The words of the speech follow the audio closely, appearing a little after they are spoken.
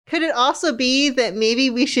Could it also be that maybe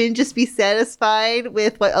we shouldn't just be satisfied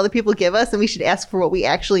with what other people give us and we should ask for what we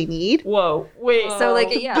actually need? Whoa, wait. So, like,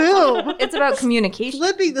 yeah. Boom. It's about communication.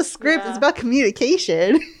 Flipping the script is about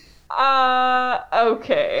communication.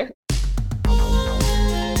 Okay.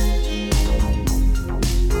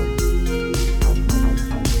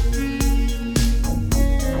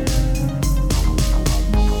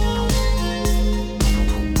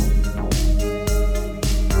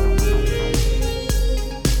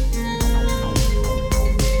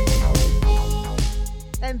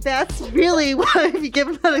 And that's really what If You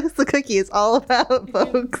Give Us a Cookie is all about,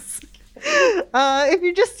 folks. If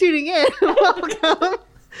you're just tuning in, welcome.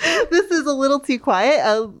 This is A Little Too Quiet,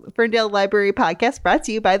 a Ferndale Library podcast brought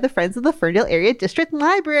to you by the Friends of the Ferndale Area District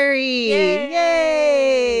Library.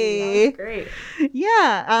 Yay! That was great.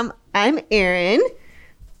 Yeah, I'm Erin.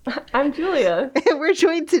 I'm Julia. And we're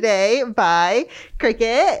joined today by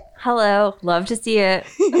Cricket. Hello. Love to see it.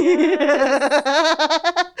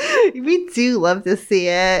 We do love to see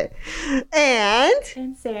it.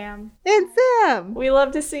 And Sam. We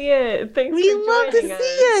love to see it. Thanks We for love to joining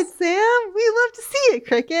see us. it, Sam. We love to see it,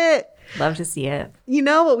 Cricket. Love to see it. You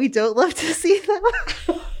know what we don't love to see,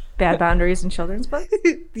 though? Bad boundaries in children's books?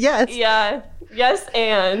 Yes. Yeah. Yes,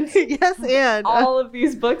 and Yes, and all of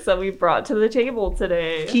these books that we brought to the table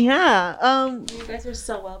today. yeah. You guys are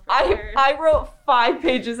so well prepared. I wrote 5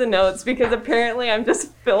 pages of notes because apparently I'm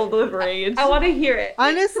just filled with rage. I want to hear it.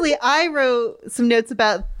 Honestly, I wrote some notes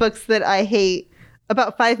about books that I hate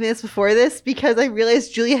about 5 minutes before this because I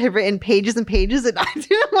realized Julia had written pages and pages and I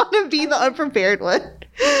didn't want to be the unprepared one.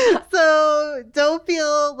 So don't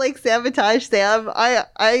feel like sabotage, Sam.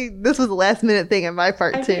 This was a last minute thing on my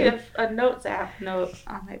part I too. need a notes app note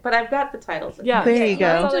on it, but I've got the titles. Yeah. There you go.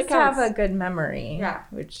 That's all that Just have counts. a good memory. Yeah.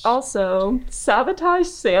 Which Also, Sabotage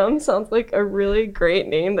Sam sounds like a really great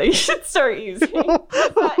name that you should start using.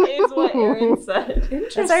 That is what Erin said.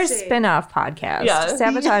 it's our spin-off podcast. Yeah.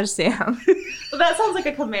 Sabotage Sam. Well, that sounds like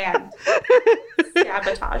a command.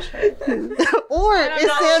 Sabotage her. Or is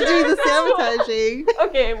not Sam sure. doing the sabotaging?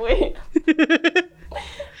 Okay, wait.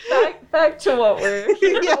 Back to what we're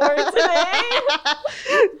here for today.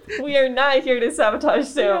 We are not here to sabotage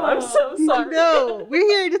Sam. I'm so sorry. No, we're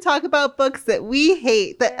here to talk about books that we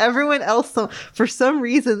hate that everyone else for some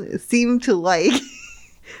reason seem to like.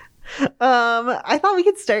 I thought we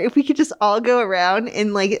could start if we could just all go around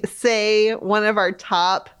and like say one of our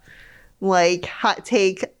top like hot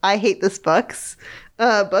take I hate this books.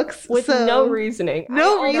 With no reasoning.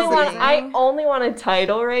 No I only want a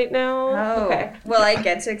title right now. Oh. Okay. Will I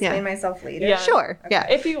get to explain Yeah. myself later? Yeah. Sure. Okay. Yeah.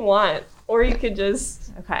 If you want. Or you could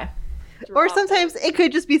just Okay. Or drop sometimes it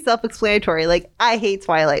could just be self-explanatory. Like I hate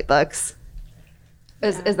Twilight books.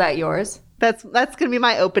 Is that yours? That's gonna be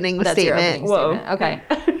my opening That's your statement. opening Whoa. statement. Okay.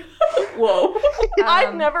 Whoa.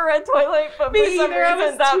 I've never read Twilight, but for some I was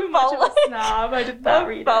reason that too much felt of like a snob. I did not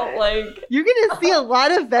read felt it. like You're gonna see a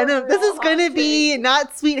lot of venom. This real is gonna hot be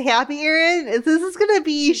not sweet happy Erin. This is gonna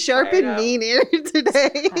be sharp fired and up. mean Erin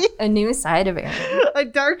today. A new side of Erin. A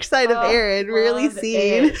dark side of Erin, really loved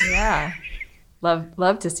seen. it. Yeah.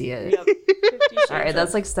 Love to see it. Yep. 50 Shades Sorry, of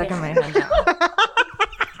that's like stuck in my Grey. head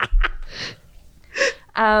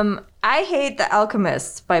now. I hate The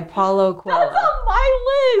Alchemist by Paulo That's Coelho. on my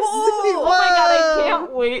list. Oh my god, I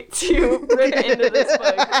can't wait to rip into this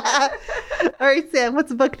book. All right, Sam, what's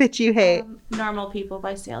a book that you hate? Normal People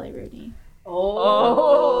by Sally Rooney.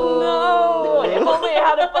 Oh no! If only I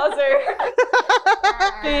had a buzzer.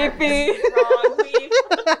 Beep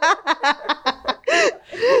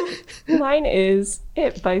beep. Mine is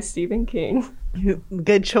It by Stephen King.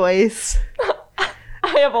 Good choice.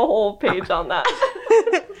 I have a whole page on that.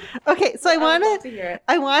 Okay, so I I'd love want to hear it.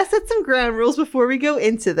 to set some ground rules before we go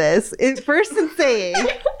into this. First in saying,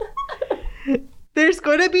 there's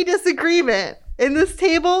going to be disagreement in this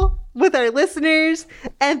table with our listeners,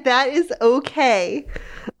 and that is okay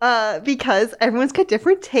because everyone's got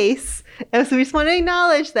different tastes. And so we just want to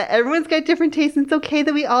acknowledge that everyone's got different tastes, and it's okay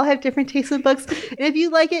that we all have different tastes in books. And if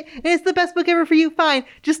you like it and it's the best book ever for you, fine.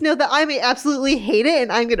 Just know that I may absolutely hate it,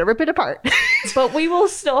 and I'm going to rip it apart. But we will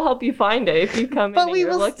still help you find it if you come in. But and we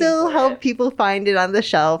you're will looking still for help it. people find it on the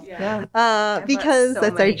shelf. Yeah. Because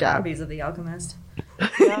that's our job. Copies of The Alchemist. Yeah.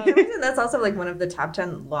 For some reason, that's also like one of the top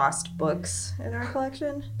 10 lost books in our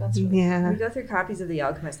collection. That's really Yeah. We go through copies of The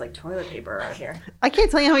Alchemist like toilet paper around here. I can't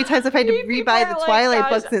tell you how many times I've had to Maybe rebuy people the are like, Twilight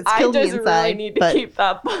 "Guys, books and it's killed me I just inside. really need to but keep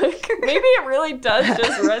that book. Maybe it really does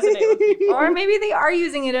just resonate with people. Or maybe they are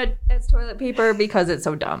using it as toilet paper because it's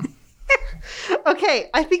so dumb. okay,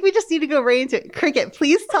 I think we just need to go right into it. Cricket,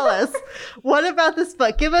 please tell us what about this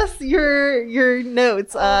book? Give us your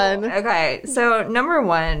notes on. Okay, so number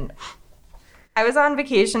one, I was on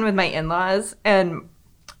vacation with my in-laws, and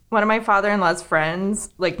one of my father-in-law's friends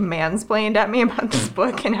like mansplained at me about this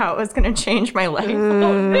book and how it was going to change my life. This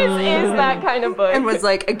is that kind of book. And was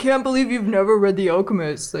like, I can't believe you've never read The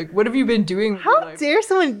Alchemist. Like, what have you been doing with your How life? dare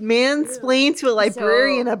someone mansplain to a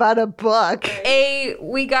librarian about a book?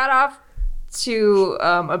 We got off to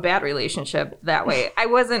a bad relationship that way. I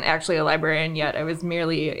wasn't actually a librarian yet. I was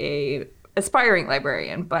merely a aspiring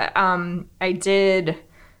librarian. But I did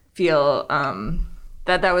feel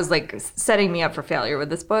that was like setting me up for failure with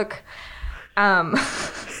this book. So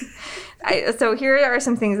here are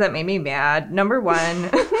some things that made me mad. Number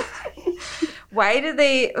one, why did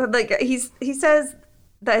they like? He says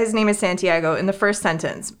that his name is Santiago in the first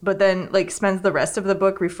sentence, but then like spends the rest of the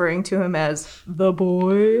book referring to him as the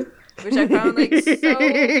boy, which I found like so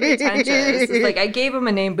pretentious. It's like I gave him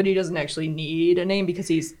a name, but he doesn't actually need a name because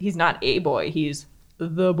he's not a boy. He's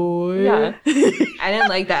the boy. Yeah. I didn't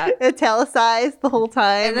like that. Italicized the whole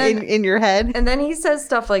time in your head. And then he says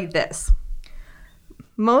stuff like this.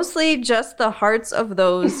 Mostly just the hearts of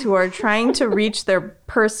those who are trying to reach their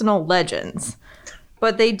personal legends.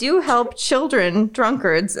 But they do help children,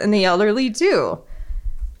 drunkards, and the elderly too.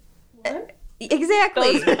 What?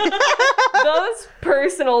 Exactly. Those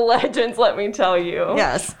personal legends, let me tell you.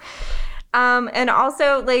 Yes. And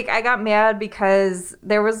also, like, I got mad because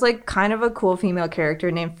there was, like, kind of a cool female character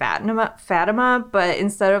named Fatima, but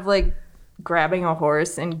instead of, like, grabbing a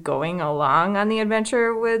horse and going along on the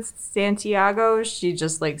adventure with Santiago, she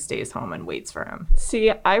just, like, stays home and waits for him.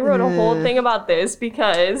 See, I wrote a whole thing about this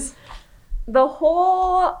because the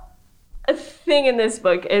whole thing in this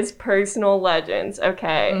book is personal legends,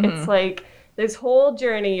 okay? Mm-hmm. It's like this whole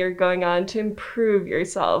journey you're going on to improve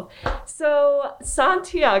yourself. So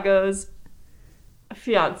Santiago's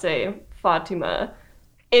fiance, Fatima,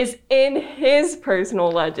 is in his personal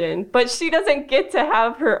legend, but she doesn't get to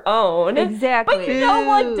have her own. Exactly. But you know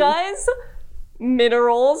what does?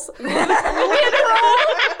 Minerals.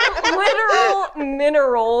 literal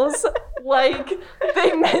minerals. Like,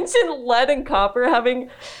 they mention lead and copper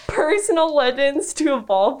having personal legends to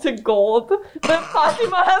evolve to gold, but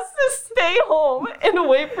Fatima has to stay home and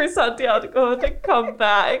wait for Santiago to come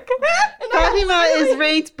back. And Fatima is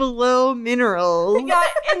ranked below minerals. yeah,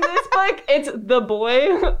 in this book, it's the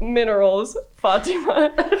boy, minerals,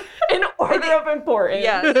 Fatima, in order of importance.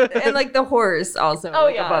 Yeah, and, like, the horse also,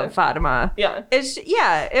 above Fatima. Yeah.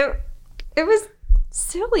 It was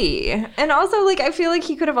silly. And also, like, I feel like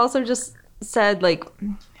he could have also just said, like,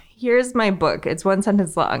 here's my book. It's one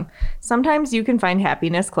sentence long. Sometimes you can find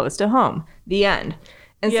happiness close to home. The end.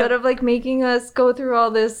 Instead of, like, making us go through all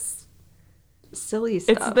this silly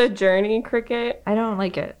stuff. It's the journey, Cricket. I don't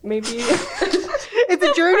like it. Maybe. It's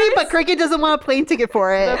a journey, but Cricket doesn't want a plane ticket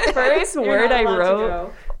for it. The first word I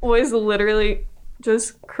wrote was literally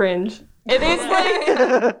just cringe. It is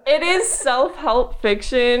like, it is self-help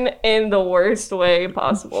fiction in the worst way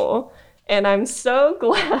possible. And I'm so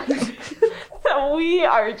glad that we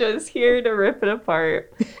are just here to rip it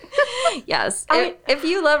apart. Yes. If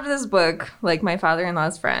you loved this book, like my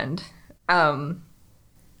father-in-law's friend, well,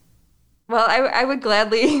 I would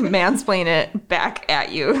gladly mansplain it back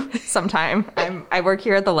at you sometime. I work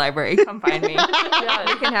here at the library. Come find me. Yeah,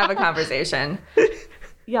 we can have a conversation.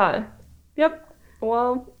 Yeah. Yep.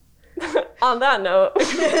 Well, on that note.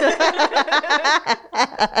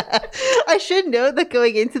 I should note that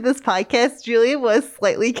going into this podcast, Julia was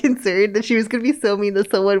slightly concerned that she was going to be so mean that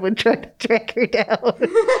someone would try to track her down.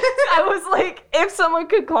 I was like, if someone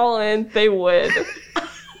could call in, they would.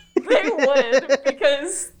 They would,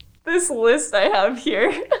 because this list I have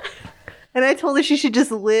here. And I told her she should just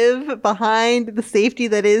live behind the safety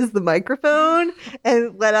that is the microphone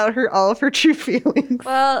and let out all of her true feelings.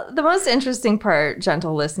 Well, the most interesting part,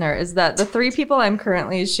 gentle listener, is that the three people I'm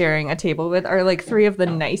currently sharing a table with are like three of the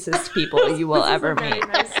nicest people you will ever meet.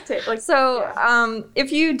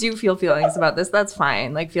 If you do feel feelings about this, that's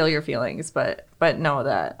fine. Like, feel your feelings, but know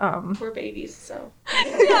that we're babies, so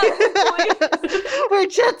we're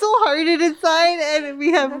gentle-hearted inside, and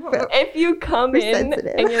we have. If you come in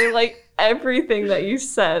sensitive. and you're like, everything that you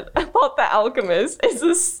said about The Alchemist is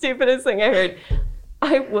the stupidest thing I heard,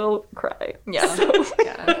 I will cry. Yeah.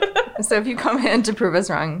 So if you come in to prove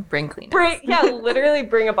us wrong, bring Kleenex. Literally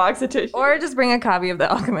bring a box of tissues. Or just bring a copy of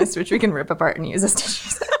The Alchemist, which we can rip apart and use as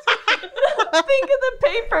tissues. Think of the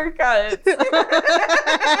paper cuts.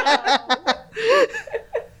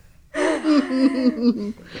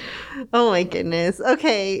 Oh my goodness.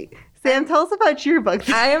 Okay, Sam, tell us about your book.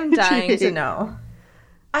 I am dying to know.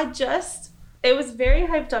 It was very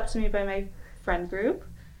hyped up to me by my friend group.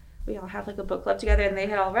 We all have like a book club together, and they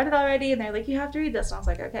had all read it already, and they're like, you have to read this. And I was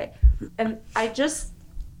like, okay. And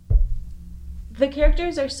the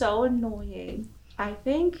characters are so annoying. I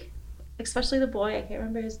think, especially the boy. I can't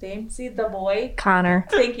remember his name. See, the boy. Connor.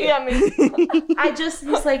 Thank you. Yeah, me.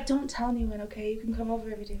 He's like, don't tell anyone, okay? You can come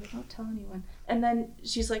over every day, but don't tell anyone. And then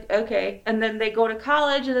she's like, okay. And then they go to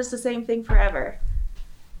college, and it's the same thing forever.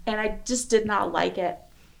 And I just did not like it.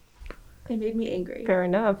 It made me angry. Fair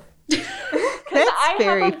enough. That's I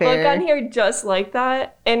very have a fair. book on here just like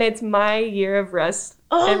that, and it's My Year of Rest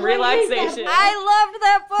and Relaxation. I loved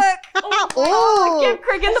that book. Oh, Give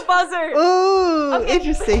Cricket the buzzer. oh, Okay.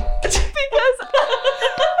 interesting. Because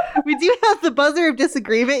We do have the buzzer of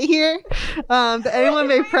disagreement here. That anyone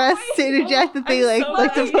may press to interject that they I'm like. so like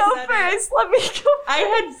let to me go first. Let me go. I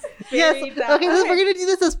had Yes. buried that. Okay. We're gonna do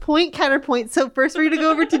this as point counterpoint. So first we're gonna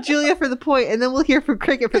go over to Julia for the point, and then we'll hear from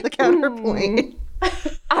Cricket for the counterpoint.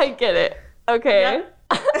 I get it. Okay. Yep.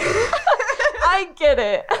 I get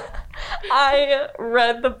it. I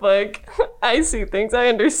read the book. I see things. I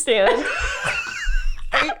understand.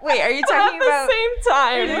 Wait, are you At talking the about same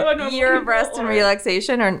time. normal year of people rest and or-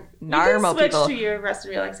 relaxation or We can normal switch people? to Year of Rest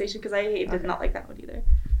and Relaxation because I did not like that one either.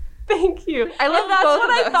 Thank you. I love And that's both what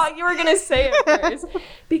of I those. thought you were gonna say at first,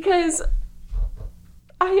 because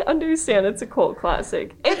I understand it's a cult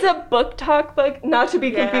classic. It's a book talk book, not to be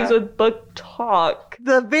Yeah. confused with book talk.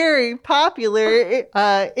 The very popular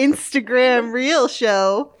Instagram reel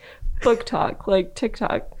show. Book talk, like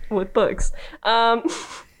TikTok with books.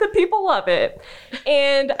 The people love it,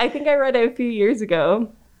 and I think I read it a few years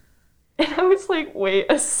ago, and I was like, wait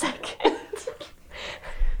a second.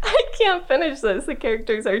 I can't finish this. The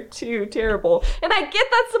characters are too terrible. And I get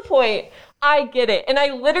that's the point. I get it. And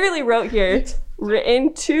I literally wrote here,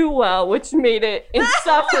 written too well, which made it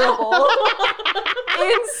insufferable.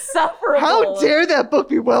 Insufferable. How dare that book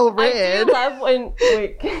be well I written? do love when,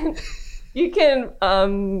 wait, you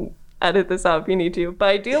can edit this out if you need to, but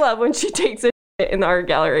I do love when she takes it in the art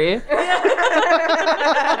gallery.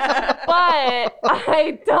 But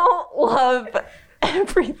I don't love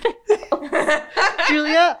everything else.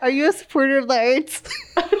 Julia, are you a supporter of the arts?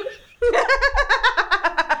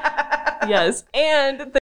 Yes,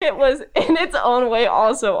 and it was in its own way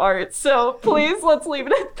also art. So please, let's leave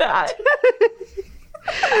it at that.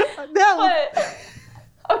 No. But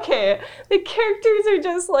okay, the characters are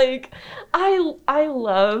just like I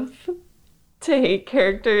love to hate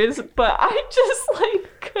characters, but I just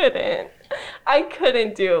like couldn't. I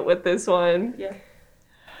couldn't do it with this one. Yeah.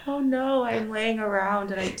 Oh no, I'm laying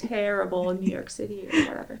around and I'm terrible in New York City or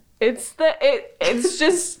whatever. It's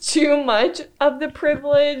just too much of the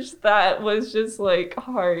privilege that was just like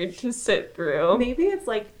hard to sit through. Maybe it's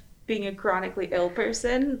like being a chronically ill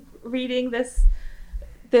person reading this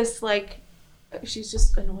like she's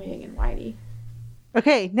just annoying and whiny.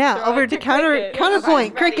 Okay, now Throw over it to to Cricket.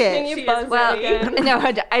 counterpoint. Ready. Can Cricket. you She buzz is that ready. again? No,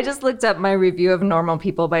 I just looked up my review of Normal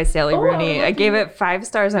People by Sally Oh, Rooney. I lucky. gave it 5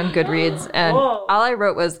 stars on Goodreads, and Whoa. all I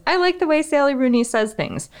wrote was, I like the way Sally Rooney says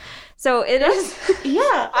things. So it is,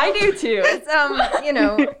 Yeah. I do too. it's,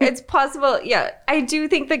 it's possible. Yeah, I do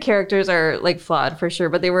think the characters are like flawed for sure,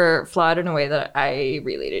 but they were flawed in a way that I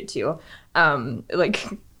related to. Like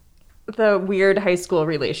the weird high school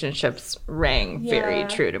relationships rang very Yeah.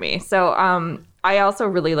 true to me. So, I also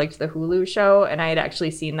really liked the Hulu show, and I had actually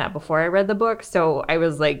seen that before I read the book. So I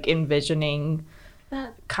was like envisioning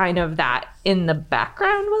That- kind of that in the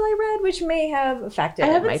background while I read, which may have affected I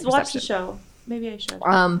my haven't watched the perception. show. Maybe I should.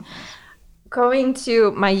 Going to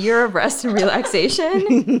My Year of Rest and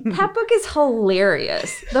Relaxation, that book is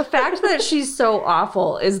hilarious. The fact that she's so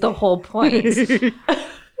awful is the whole point.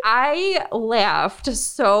 I laughed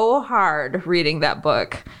so hard reading that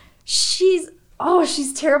book. She's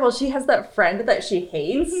terrible. She has that friend that she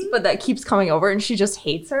hates, but that keeps coming over and she just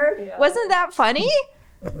hates her. Yeah. Wasn't that funny?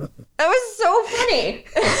 That was so funny.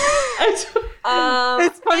 It's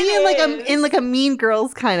funny in like a Mean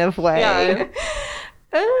Girls kind of way. Yeah.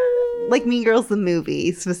 Like Mean Girls the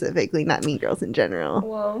movie specifically, not Mean Girls in general.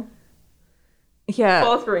 Well, Yeah.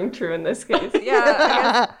 both ring true in this case.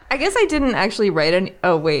 Yeah, I guess I didn't actually write any.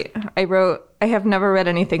 Oh, wait. I have never read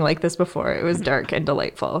anything like this before. It was dark and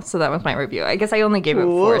delightful. So that was my review. I guess I only gave it 4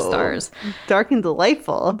 Whoa. stars. Dark and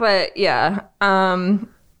delightful. But yeah,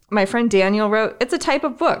 my friend Daniel wrote, it's a type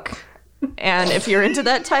of book. And if you're into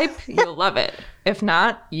that type, you'll love it. If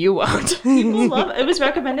not, you won't. People love it. It was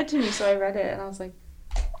recommended to me, so I read it and I was like,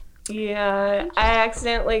 Yeah, I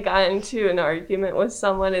accidentally got into an argument with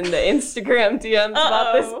someone in the Instagram DMs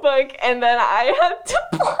about this book, and then I had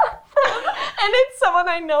to block them. And it's someone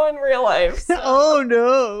I know in real life. So Oh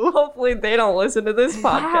no. hopefully they don't listen to this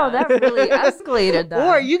podcast. Wow, that really escalated that.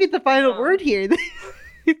 Or you get the final word here.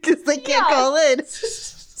 Because they can't Yeah. call in.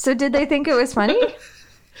 So did they think it was funny?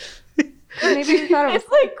 Maybe you thought it was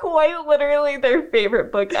It's like quite literally their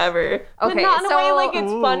favorite book ever. But Okay, not in a way so- like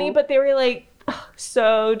it's funny, but they were like,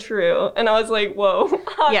 so true. And I was like, whoa.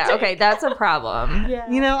 hot yeah, take. okay, that's a problem. Yeah.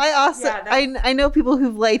 You know, I also Yeah, that's- I know people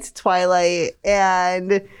who've liked Twilight,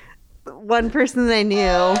 and one person that I knew.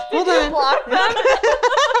 Hold Did you on. block them?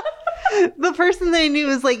 The person that I knew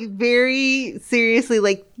was like very seriously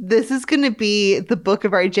like, this is gonna be the book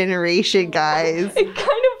of our generation, guys. It kind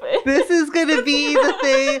of is. This is gonna be the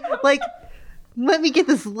thing. Like, let me get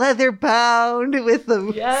this leather bound with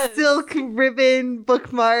the Yes. silk ribbon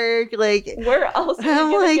bookmark. Like, Where else are you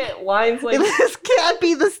I'm gonna like, get lines like, this can't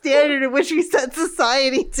be the standard in which we set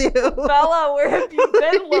society to. Bella, where have you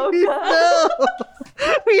been, Loca? No.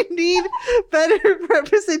 We need better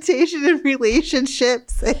representation in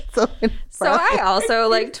relationships. And so So I also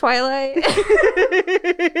like Twilight.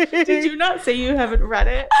 Did you not say you haven't read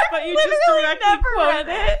it? But you just Literally directly never quoted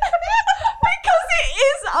read it. Because it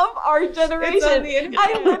is of our generation. the internet.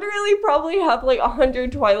 I literally probably have like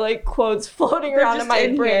 100 Twilight quotes floating They're around in just my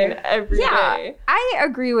in brain here. every day. Yeah, I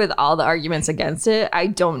agree with all the arguments against it. I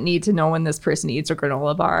don't need to know when this person eats a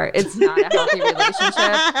granola bar. It's not a healthy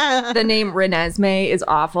relationship. The name Renesmee is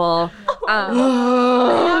awful.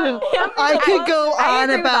 I could go I on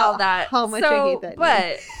agree with about all that. how much I hate that name.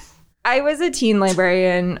 But I was a teen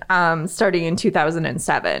librarian starting in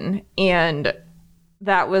 2007, and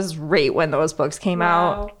that was right when those books came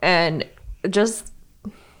Wow. out. And just,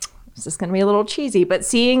 this is going to be a little cheesy, but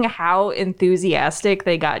seeing how enthusiastic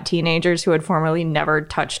they got teenagers who had formerly never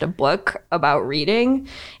touched a book about reading,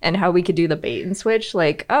 and how we could do the bait and switch,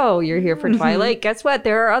 like, oh, you're here for Twilight. Guess what?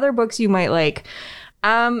 There are other books you might like.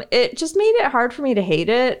 It just made it hard for me to hate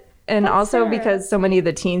it. And also because so many of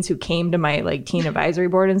the teens who came to my like teen advisory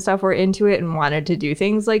board and stuff were into it and wanted to do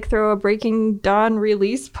things like throw a Breaking Dawn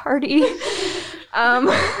release party.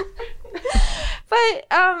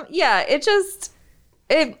 Yeah,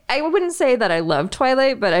 I wouldn't say that I love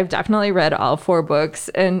Twilight, but I've definitely read all 4 books,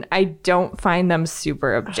 and I don't find them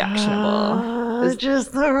super objectionable.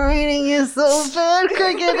 Just the writing is so bad,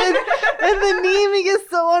 Cricket, and the naming is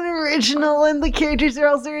so unoriginal, and the characters are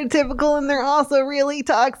all stereotypical, and they're also really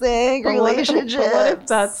toxic relationships. What if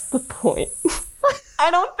that's the point?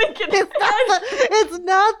 I don't think it is. It's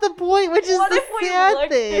not the point, which is What the if we sad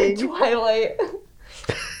looked thing. at Twilight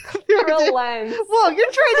through a lens? Whoa,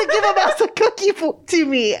 you're trying to give a mouse a cookie to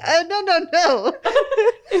me. No.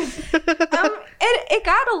 It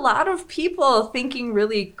got a lot of people thinking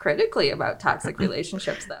really critically about toxic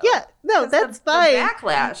relationships, though. Yeah, no, that's the fine.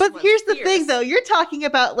 backlash But was here's the fierce. thing, though. You're talking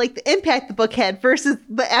about like the impact the book had versus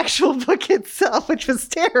the actual book itself, which was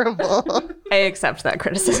terrible. I accept that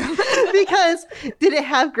criticism. Because did it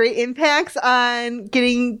have great impacts on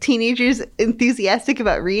getting teenagers enthusiastic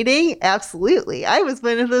about reading? Absolutely. I was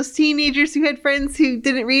one of those teenagers who had friends who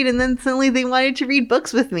didn't read, and then suddenly they wanted to read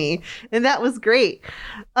books with me, and that was great.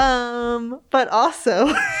 But also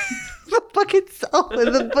the book itself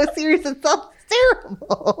and the book series itself is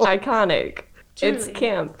terrible. Iconic. It's Truly.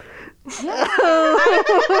 camp.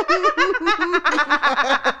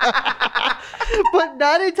 But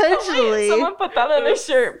not intentionally. Someone put that on a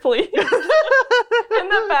shirt, please.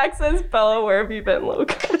 And the back says, Bella, where have you been,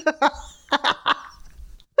 Luke?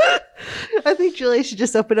 I think Julia should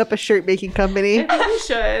just open up a shirt making company. I think you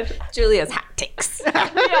should. Julia's hot takes. Yeah,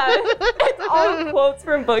 it's all quotes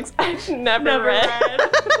from books I've never read.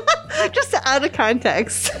 Just out of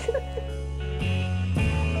context.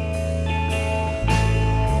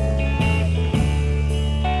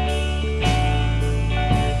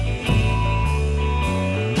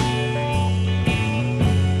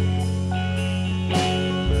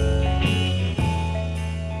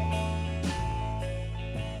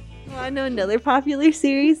 Want to know another popular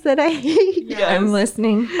series that I hate? Yes. I'm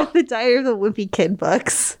listening. The Diary of the Wimpy Kid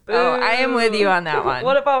books. Oh, I am with you on that one.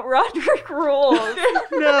 What about Roderick Rules?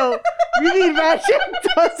 No, you mean Ratchet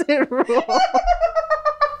doesn't rule.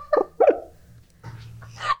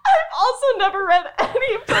 I've also never read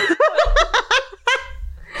any of those books.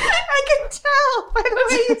 I can tell by the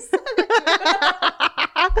way you said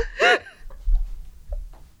it.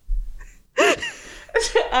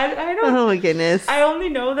 I don't. Oh my goodness. I only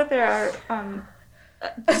know that there are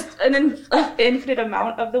just an infinite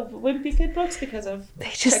amount of the Wimpy Kid books because of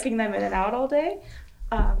just- checking them in and out all day.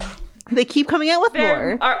 They keep coming out with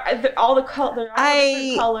They're, more. they're all the color. They're all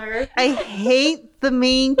different color. I hate the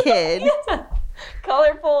main kid.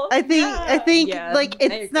 Colorful. I think Yeah, like I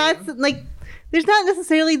it's not agree. like there's not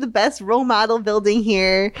necessarily the best role model building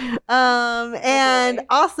here. And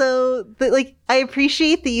also, I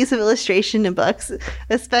appreciate the use of illustration in books,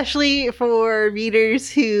 especially for readers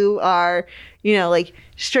who are,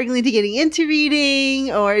 struggling to getting into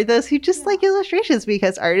reading, or those who just like illustrations,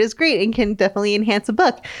 because art is great and can definitely enhance a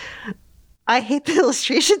book. I hate the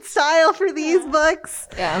illustration style for these books.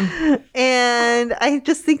 Yeah. And I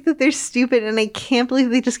just think that they're stupid, and I can't believe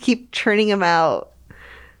they just keep churning them out.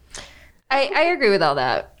 I agree with all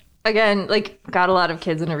that. Again, got a lot of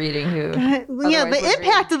kids into reading who... the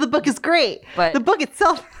impact of the book is great. But the book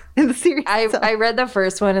itself in the series I read the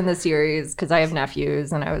first one in the series because I have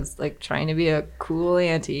nephews, and I was, trying to be a cool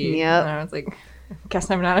auntie. Yep. And I was like, I guess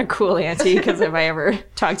I'm not a cool auntie, because if I ever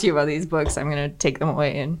talk to you about these books, I'm going to take them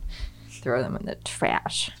away and throw them in the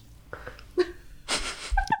trash.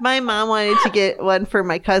 My mom wanted to get one for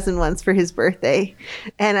my cousin once for his birthday.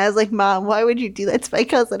 And I was like, Mom, why would you do that to my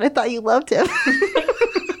cousin? I thought you loved him.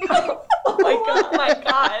 Oh my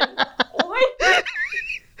god. What?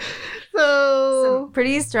 So some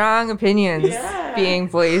pretty strong opinions being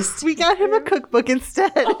voiced. We got him a cookbook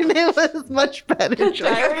instead, and it was much better.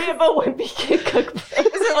 Diary of a Wimpy Kid cookbook.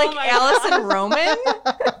 Is it Allison Roman?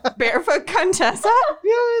 Barefoot Contessa?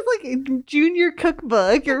 Yeah, it was like a junior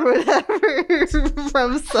cookbook or whatever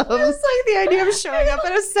from some. It was the idea of showing up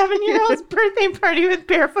at a 7-year-old's birthday party with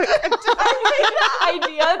Barefoot Contessa. I like the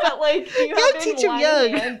idea that you have teach in him one young.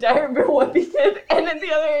 hand Diary of a Wimpy Kid, and in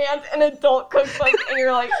the other hand an adult cookbook, and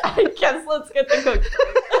you're like, I guess let's get the cookbook.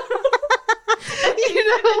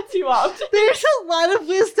 Too often. There's a lot of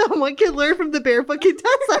wisdom one can learn from the Barefoot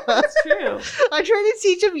Contessa. That's true. I try to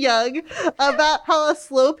teach him young about how a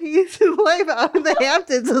slow pace of life out in the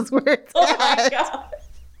Hamptons is where it's Oh my at. god.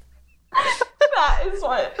 That is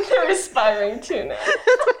what they're aspiring to now.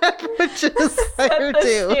 That's what I should aspire Set the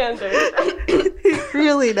to. standard.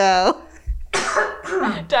 Really now.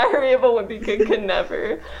 Diary of a Wimpy Kid can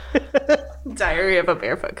never. Diary of a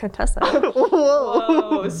Barefoot Contessa. Whoa.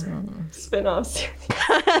 Whoa. Spin-off series.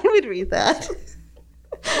 I would read that.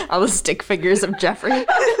 All the stick figures of Jeffrey. It'd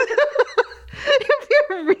be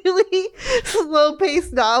a really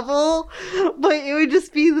slow-paced novel, but it would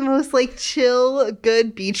just be the most chill,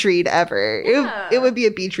 good beach read ever. It would be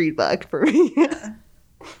a beach read book for me. Yeah.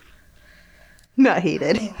 Not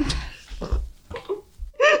hated.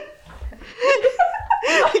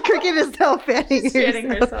 Cricket is now fanning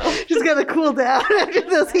herself. She's got to cool down after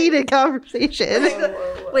this heated conversation.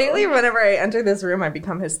 Lately, whenever I enter this room, I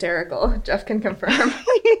become hysterical. Jeff can confirm.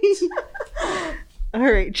 All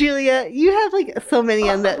right, Julia, you have so many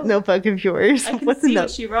on that notebook of yours. I can What's see the what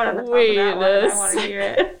note? she wrote on the top Wait of that one, and a I want to hear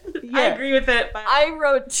it. Yeah. I agree with it. But I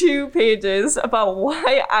wrote 2 pages about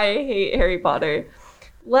why I hate Harry Potter.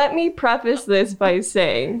 Let me preface this by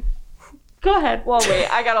saying... Go ahead. Well, wait,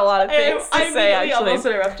 I got a lot of things to say, I actually. almost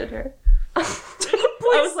interrupted her.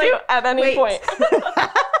 Please do at any point.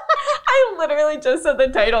 I literally just said the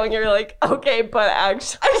title, and you're like, okay, but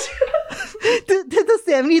actually... Did the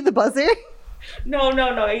Sam need the buzzer? No. No.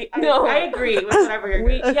 I agree with whatever you're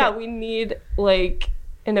going to Yeah, we need,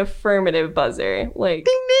 an affirmative buzzer. Ding,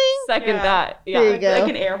 ding. Second Yeah. that. Yeah. There you go. Like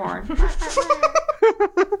an air horn.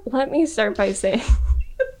 Let me start by saying,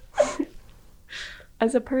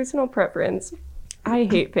 as a personal preference, I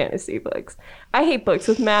hate fantasy books. I hate books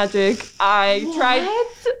with magic. I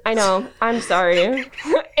know. I'm sorry.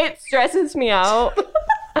 It stresses me out.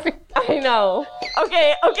 I know.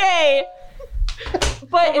 Okay.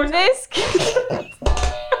 But in this case,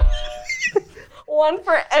 one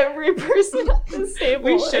for every person at this table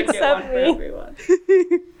We should get one except for me. everyone.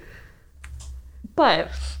 But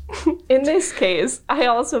in this case, I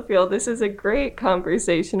also feel this is a great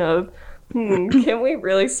conversation of, can we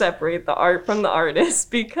really separate the art from the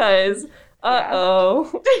artist? Because, Rowling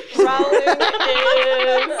is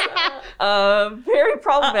very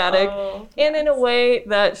problematic, and in a way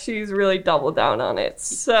that she's really doubled down on it.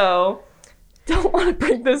 So, don't want to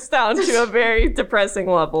bring this down to a very depressing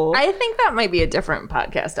level. I think that might be a different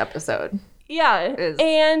podcast episode. Yeah,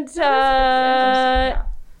 and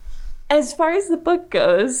as far as the book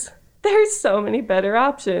goes, there's so many better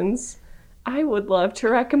options. I would love to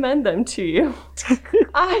recommend them to you.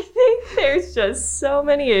 I think there's just so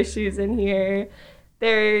many issues in here.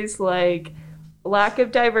 There's lack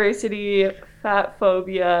of diversity, fat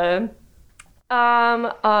phobia,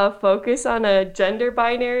 a focus on a gender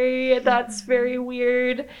binary that's very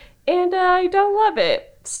weird, and I don't love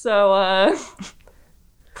it. So,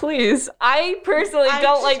 Please. I personally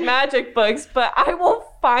don't like magic books, but I will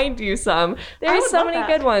find you some. There's so many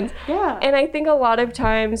good ones. Yeah. And I think a lot of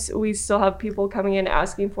times we still have people coming in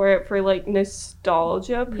asking for it for like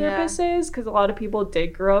nostalgia purposes, because a lot of people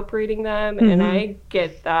did grow up reading them, and I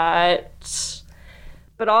get that.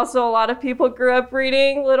 But also a lot of people grew up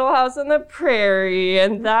reading Little House on the Prairie,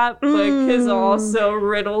 and that book is also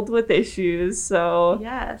riddled with issues. So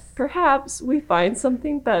perhaps we find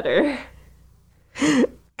something better.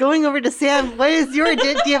 Going over to Sam, what is your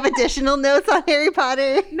do you have additional notes on Harry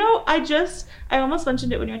Potter? No, I almost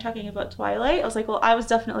mentioned it when you were talking about Twilight. I was like, well, I was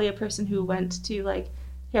definitely a person who went to like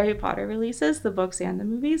Harry Potter releases, the books and the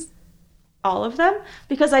movies, all of them,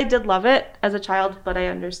 because I did love it as a child, but I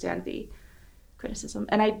understand the criticism,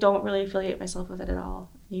 and I don't really affiliate myself with it at all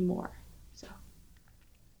anymore. So,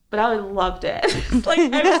 but I loved it.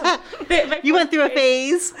 Like You went through a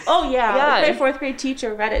phase. Oh yeah. Like my 4th grade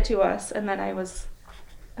teacher read it to us, and then I was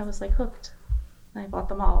like hooked. And I bought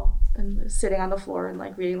them all and was sitting on the floor and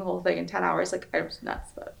like reading the whole thing in 10 hours. Like I was nuts,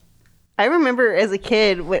 but I remember as a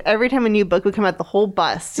kid, every time a new book would come out, the whole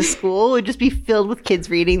bus to school would just be filled with kids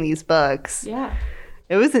reading these books. Yeah.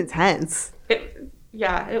 It was intense. It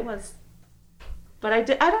was. But I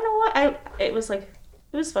don't know what it was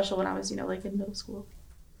special when I was, like in middle school.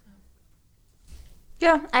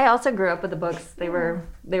 Yeah, I also grew up with the books. They were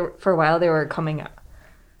for a while they were coming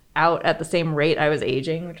out at the same rate I was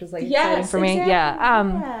aging, which was like exciting for me.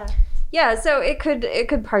 Exactly. Yeah, so it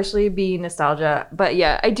could partially be nostalgia, but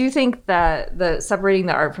yeah, I do think that the separating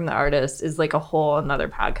the art from the artist is like a whole another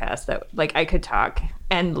podcast that like I could talk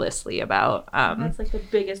endlessly about. That's like the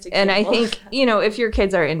biggest example. And I think, if your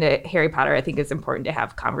kids are into Harry Potter, I think it's important to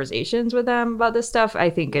have conversations with them about this stuff. I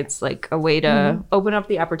think it's like a way to open up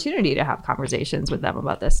the opportunity to have conversations with them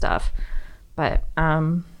about this stuff. But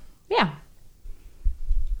yeah.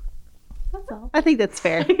 That's all. I think that's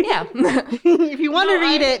fair. Yeah. If you want to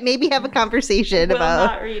read it, maybe have a conversation about. Will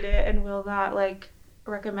not read it and will not like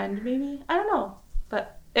recommend maybe. I don't know,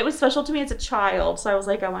 but it was special to me as a child, so I was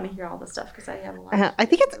like, I want to hear all this stuff because I have a lot. I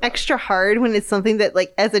think it's extra hard when it's something that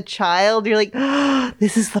like as a child you're like, oh,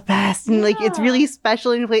 this is the best, and like it's really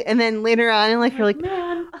special and then later on in life you're like,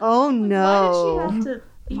 man, oh no,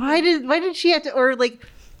 why did she have to? Why did she have to? Or like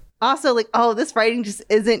also like, oh, this writing just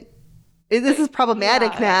isn't. This is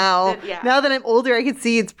problematic now. Now that I'm older, I can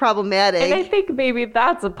see it's problematic. And I think maybe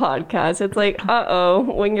that's a podcast. It's like,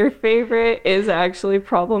 when your favorite is actually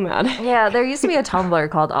problematic. Yeah, there used to be a Tumblr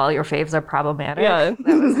called All Your Faves Are Problematic. Yeah. That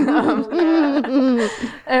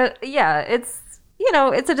was, it's,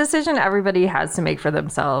 it's a decision everybody has to make for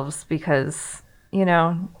themselves because,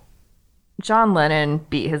 John Lennon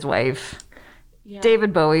beat his wife. Yeah.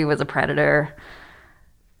 David Bowie was a predator.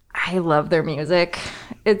 I love their music.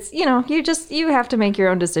 It's, you have to make your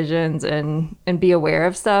own decisions and be aware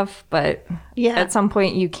of stuff. But at some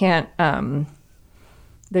point you can't,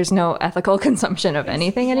 there's no ethical consumption of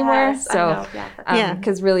anything anymore. So,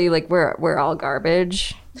 because really like we're all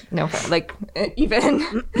garbage. Like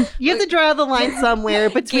even you have to draw the line somewhere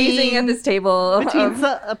between gazing at this table between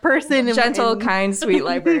a person and gentle, kind, sweet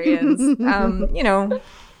librarians.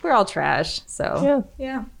 We're all trash. So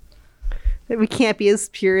yeah. We can't be as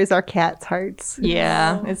pure as our cats' hearts.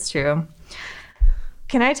 Yeah, it's true.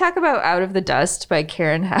 Can I talk about Out of the Dust by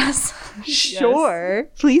Karen Hess? Sure.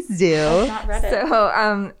 Yes. Please do. I've not read it.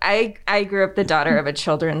 So I grew up the daughter of a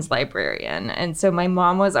children's librarian. And so my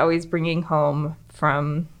mom was always bringing home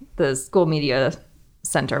from the school media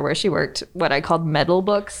center where she worked what I called medal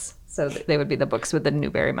books. So they would be the books with the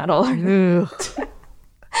Newbery Medal.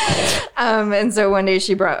 And so one day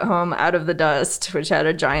she brought home Out of the Dust, which had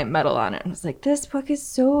a giant medal on it. And I was like, this book is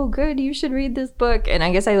so good. You should read this book. And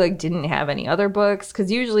I guess I didn't have any other books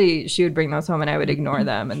because usually she would bring those home and I would ignore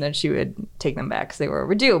them. And then she would take them back because they were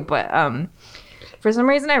overdue. But for some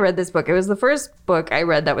reason I read this book. It was the first book I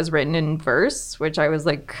read that was written in verse, which I was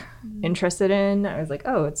interested in. I was like,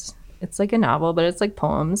 oh, it's like a novel, but it's like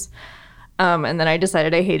poems. And then I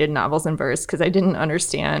decided I hated novels in verse because I didn't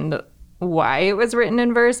understand why it was written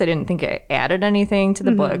in verse. I didn't think it added anything to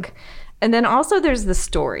the book. And then also there's the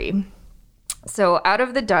story. So Out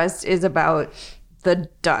of the Dust is about the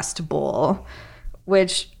Dust Bowl,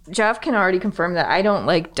 which Jeff can already confirm that I don't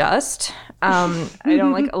like dust. I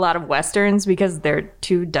don't like a lot of Westerns because they're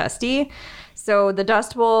too dusty. So the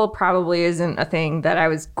Dust Bowl probably isn't a thing that I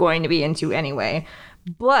was going to be into anyway.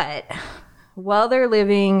 But while they're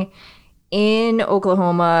living in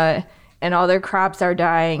Oklahoma and all their crops are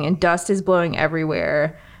dying and dust is blowing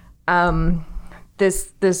everywhere,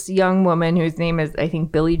 this young woman whose name is, I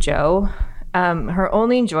think, Billy Joe, Her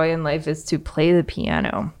only joy in life is to play the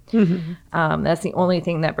piano. That's the only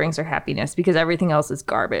thing that brings her happiness because everything else is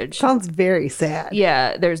garbage. Sounds very sad.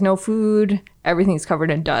 Yeah, there's no food. Everything's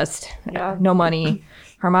covered in dust. Yeah. No money.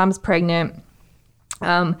 Her mom's pregnant.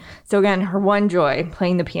 So again, her one joy,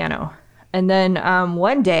 playing the piano. And then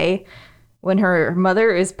one day when her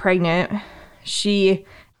mother is pregnant, she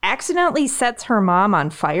accidentally sets her mom on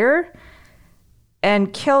fire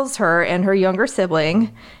and kills her and her younger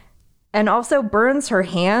sibling, and also burns her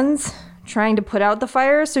hands trying to put out the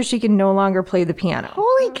fire so she can no longer play the piano.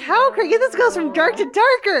 Holy cow, Cricket, this goes from dark to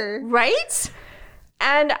darker. Right?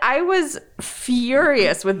 And I was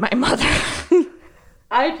furious with my mother.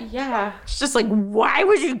 She's just like, why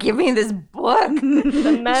would you give me this book?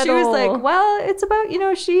 The metal. She was like, well, it's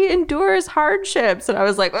about, she endures hardships. And I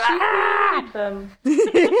was like, them.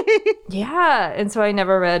 yeah. And so I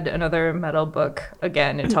never read another metal book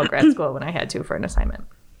again until grad school when I had to for an assignment.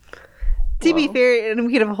 To be fair, and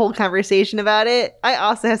we could have a whole conversation about it, I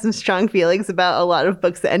also have some strong feelings about a lot of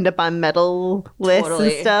books that end up on metal lists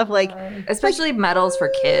Totally. and stuff. Like, Especially medals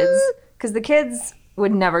for kids. Because the kids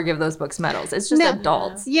would never give those books medals. It's just No.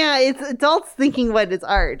 adults. yeah, it's adults thinking what is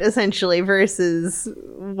art, essentially, versus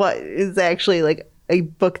what is actually like a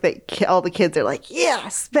book that all the kids are like,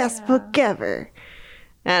 yes, best book ever.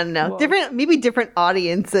 I don't know. Maybe different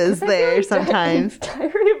audiences there sometimes.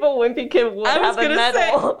 Diary of a Wimpy Kid would have a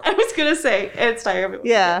medal. I was gonna say it's Diary of a Wimpy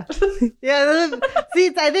Yeah. Yeah. See,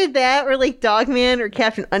 it's either that or like Dogman or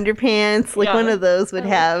Captain Underpants. Like Yeah. one of those would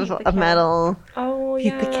have Pete the a Cat. medal. Oh, Pete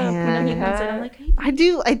yeah. the Cat. Pete the Cat. Cat. I'm like, hey,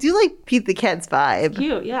 I do like Pete the Cat's vibe.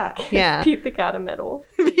 cute, yeah. Yeah. Pete the Cat a medal.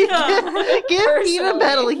 Give Pete a medal.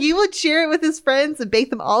 Personally. He would share it with his friends and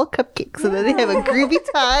bake them all cupcakes so that they have a groovy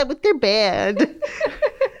time with their band.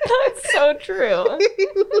 That's so true.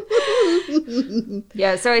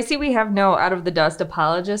 Yeah, so I see we have no out of the dust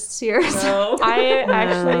apologists here. No. I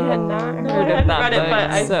actually had not No, heard I of haven't that read book, it,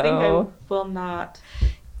 but I so. think I will not.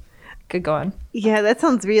 Good going. Yeah, that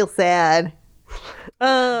sounds real sad.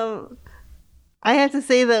 I have to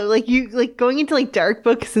say though, like going into like dark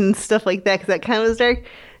books and stuff like that, because that kind of was dark.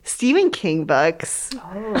 Stephen King books.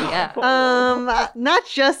 Oh, yeah. Not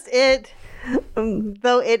just it,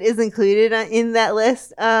 though it is included in that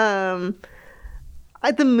list. The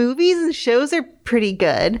movies and shows are pretty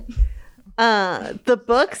good. The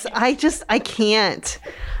books, I can't.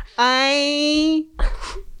 I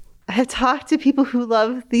have talked to people who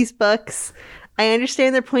love these books. I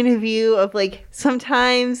understand their point of view of like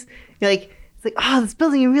sometimes you're like, it's like, oh, it's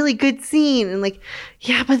building a really good scene. And like,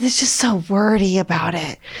 yeah, but it's just so wordy about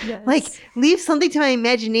it. Yes. Like, leave something to my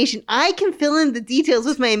imagination. I can fill in the details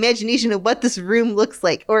with my imagination of what this room looks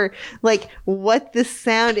like or like what this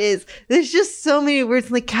sound is. There's just so many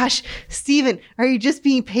words. Like, gosh, Steven, are you just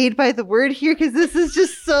being paid by the word here? Because this is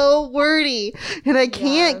just so wordy. And I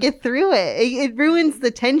can't get through it. It ruins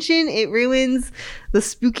the tension. It ruins the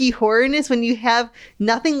spooky horrorness when you have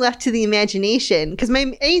nothing left to the imagination. Because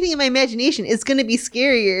anything in my imagination is going to be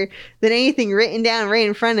scarier than anything written down right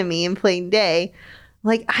in front of me in plain day.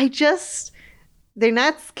 Like, they're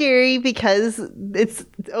not scary because it's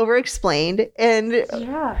over-explained and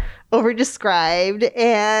over-described.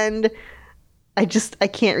 And I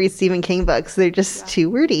can't read Stephen King books. They're just too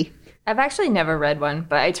wordy. I've actually never read one,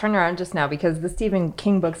 but I turned around just now because the Stephen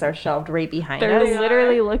King books are shelved right behind They're us.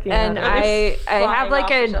 literally looking And at it. I have like off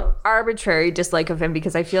the an shelves. arbitrary dislike of him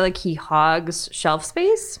because I feel like he hogs shelf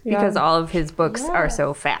space because all of his books are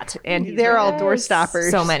so fat. And he's They're all written door stoppers.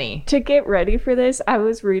 so many. To get ready for this, I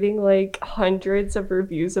was reading like hundreds of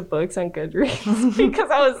reviews of books on Goodreads because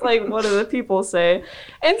I was like, what do the people say?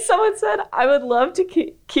 And someone said, I would love to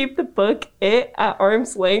keep the book at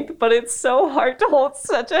arm's length, but it's so hard to hold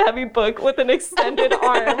such a heavy book with an extended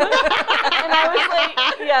arm. And I was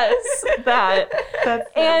like, yes, that.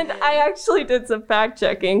 And I actually did some fact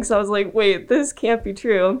checking, so I was like, wait, this can't be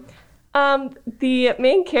true. The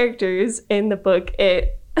main characters in the book,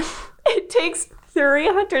 it takes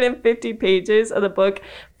 350 pages of the book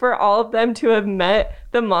for all of them to have met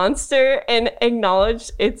the monster and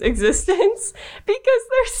acknowledged its existence because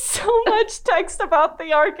there's so much text about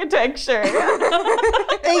the architecture.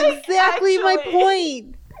 Exactly my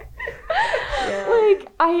point. Like,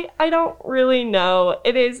 I don't really know.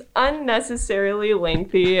 It is unnecessarily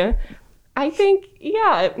lengthy. I think,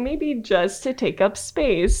 yeah, maybe just to take up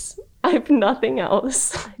space. I have nothing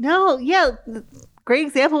else. No, yeah. Great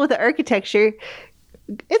example with the architecture.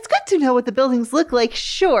 It's good to know what the buildings look like,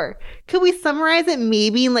 sure. Could we summarize it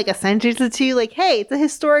maybe in like a sentence or two? Like, hey, it's a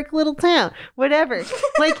historic little town. Whatever.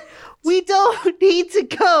 Like, We don't need to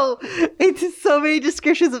go into so many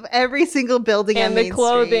descriptions of every single building And on the Main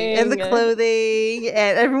clothing. Street. And the clothing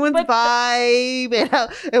and everyone's vibe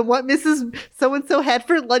and what Mrs. So-and-so had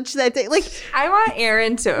for lunch that day. Like, I want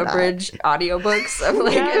Erin to abridge audiobooks of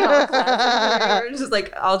like an all class. Just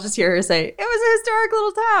like I'll just hear her say, "It was a historic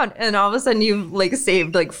little town," and all of a sudden you've like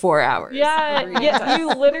saved like 4 hours. Yeah, you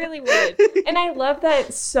literally would. And I love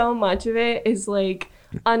that so much of it is like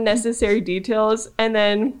unnecessary details, and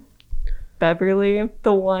then Beverly,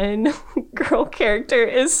 the one girl character,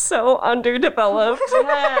 is so underdeveloped.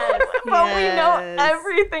 Yes. But we know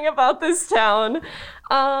everything about this town.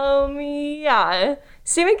 Yeah.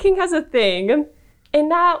 Stephen King has a thing, and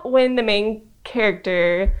not when the main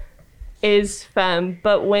character is femme,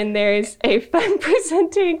 but when there's a femme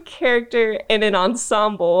presenting character in an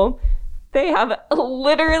ensemble, they have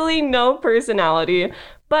literally no personality.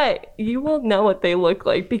 But you will know what they look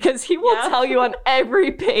like because he will tell you on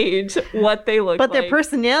every page what they look like. but their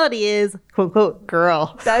personality is, quote, unquote,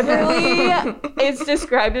 girl. Beverly is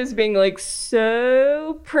described as being like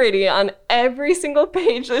so pretty on every single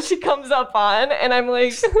page that she comes up on. And I'm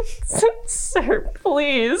like, sir,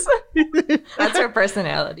 please. That's her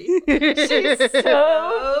personality. She's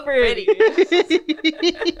so pretty.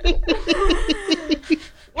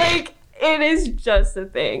 Like, it is just a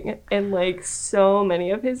thing in like so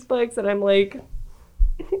many of his books that I'm like,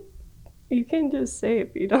 you can just say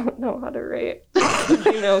if you don't know how to write a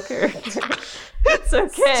female character. It's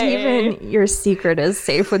okay. Steven, your secret is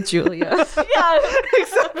safe with Julia. Yeah.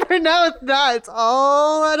 Except for now it's not. It's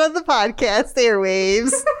all out on the podcast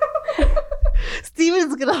airwaves.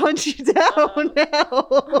 Steven's gonna hunt you down now.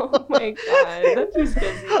 Oh my god. He's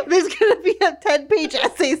busy. There's gonna be a 10-page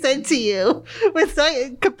essay sent to you with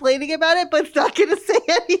complaining about it, but it's not gonna say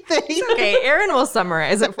anything. Okay, Erin will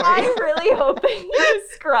summarize it for I you. really hope that he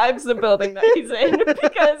describes the building that he's in,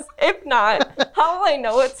 because if not, how will I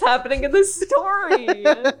know what's happening in the story?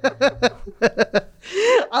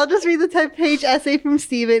 I'll just read the 10-page essay from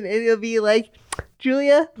Steven and it'll be like,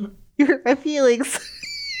 Julia, you hurt my feelings.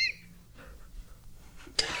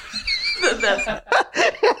 That's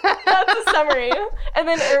That's a summary. And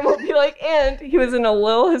then Erin will be like, and he was in a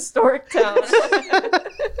little historic town.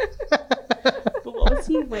 what was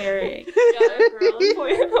he wearing?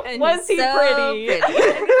 And Was he so pretty?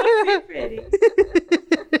 Pretty.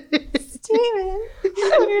 Steven,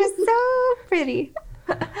 you're so pretty.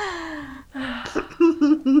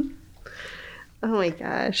 Oh my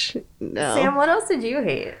gosh. No. Sam, what else did you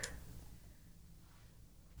hate?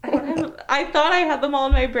 I thought I had them all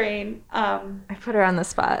in my brain. I put her on the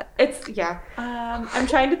spot. I'm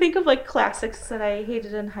trying to think of like classics that I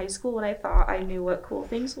hated in high school when I thought I knew what cool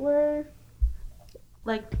things were,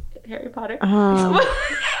 like Harry Potter. I'm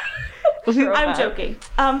joking.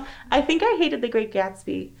 I think I hated The Great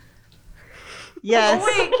Gatsby. Yes. Oh,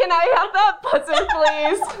 wait, can I have that buzzer,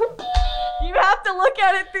 please? You have to look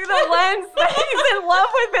at it through the lens that he's in love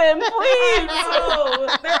with him, please.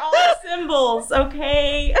 No, they're all symbols,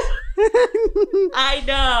 okay? I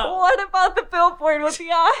know. What about the billboard with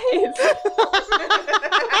the eyes?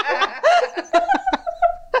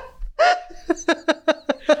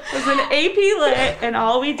 It was an AP Lit, and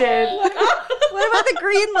all we did. What about the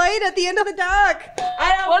green light at the end of the dock?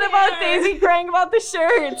 What about Daisy crying about the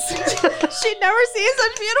shirts? She'd never seen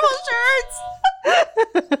such beautiful shirts.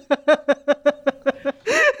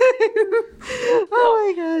 Oh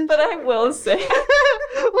my gosh. But I will say,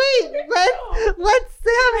 Wait, let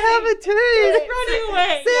Sam have a turn. Running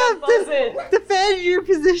away. Sam, buzz it. defend your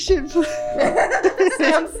position, please.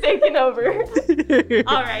 Sam's taking over.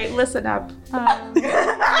 All right, listen up. Yeah.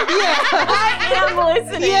 I am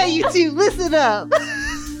listening. Yeah, you two, listen up.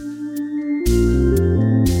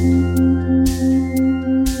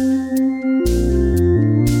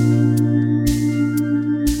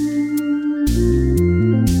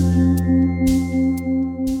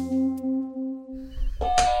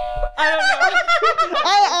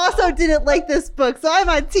 I also didn't like this book, so I'm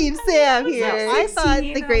on Team Sam here. I thought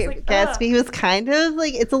 16, The I Great was like, Gatsby was kind of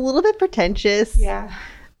like, it's a little bit pretentious. Yeah.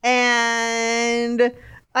 And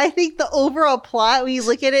I think the overall plot, when you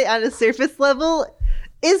look at it on a surface level,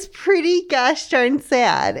 is pretty gosh darn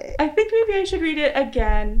sad. I think maybe I should read it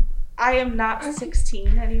again. I am not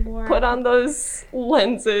 16 anymore. Put on those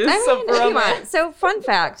lenses I of mean, come romance. on. So, fun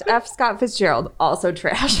fact: F. Scott Fitzgerald, also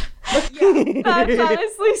trash. That's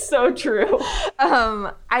honestly so true.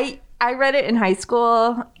 I read it in high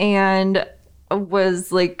school and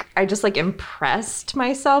was like, I just like impressed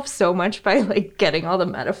myself so much by like getting all the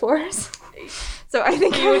metaphors. So I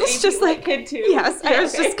think I was just like, kid too. yes, I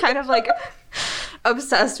was Okay. just kind of like,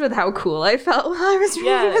 obsessed with how cool I felt while I was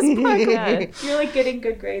reading this book. Yeah. You're like getting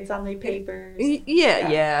good grades on the papers.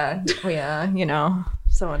 Yeah. Oh, yeah, you know,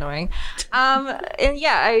 so annoying. And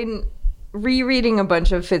yeah, I'm rereading a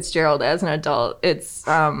bunch of Fitzgerald as an adult. It's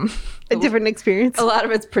a different experience. A lot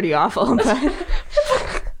of it's pretty awful, but I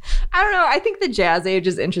don't know. I think the jazz age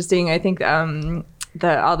is interesting. I think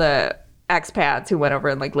all the expats who went over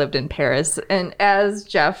and like lived in Paris. And as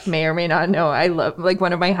Jeff may or may not know, I love, like,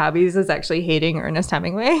 one of my hobbies is actually hating Ernest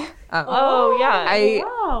Hemingway. I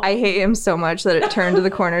hate him so much that it turned to the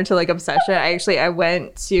corner to like obsession. I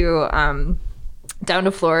went to down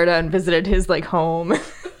to Florida and visited his like home.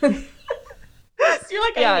 You're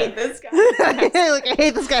like, I hate this guy. Like, I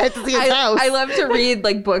hate this guy. I have to see his house. I love to read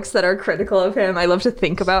like books that are critical of him. I love to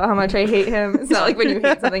think about how much I hate him. It's not like when you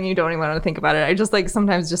hate something, you don't even want to think about it. I just like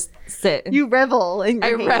sometimes just sit. You revel in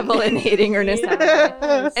your revel in hating Ernest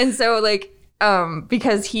Hemingway. And so like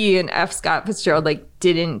because he and F. Scott Fitzgerald like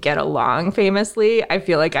didn't get along famously, I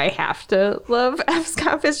feel like I have to love F.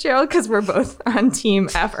 Scott Fitzgerald because we're both on team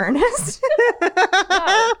F. Ernest.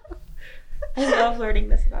 I love learning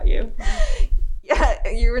this about you. Yeah,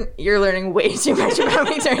 you're learning way too much about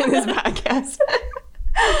me during this podcast.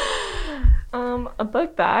 A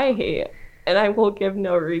book that I hate, and I will give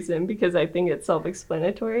no reason because I think it's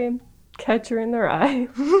self-explanatory. Catcher in the Rye.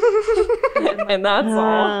 And that's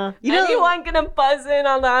all. Anyone gonna buzz in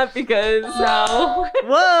on that because no.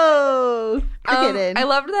 Whoa. I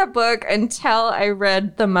loved that book until I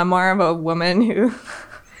read the memoir of a woman who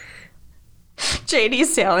J.D.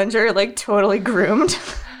 Salinger like totally groomed.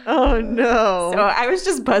 Oh no. So I was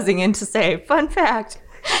just buzzing in to say, fun fact,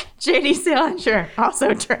 J.D. Salinger,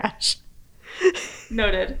 also trash.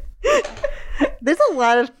 Noted. There's a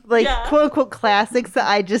lot of like quote unquote classics that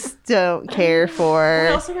I just don't care for.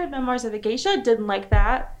 I also read Memoirs of a Geisha, didn't like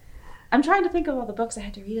that. I'm trying to think of all the books I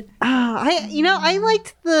had to read. I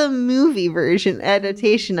liked the movie version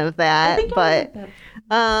adaptation of that,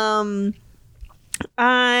 I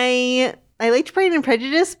liked Pride and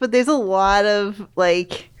Prejudice, but there's a lot of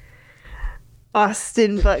like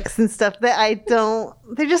Austen books and stuff that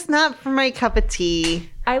they're just not for my cup of tea.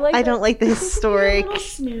 I don't like the historic.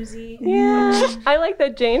 Snoozy. Yeah. I like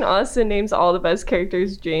that Jane Austen names all the best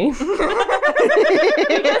characters Jane. Because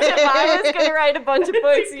if I was going to write a bunch of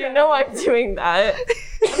books, you know I'm doing that.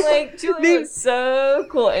 I'm like, Julia was so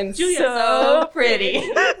cool and Julia's so pretty.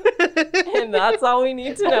 And that's all we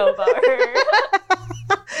need to know about her.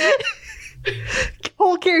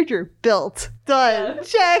 Whole character built. Done. Yeah.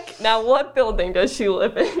 Check. Now, what building does she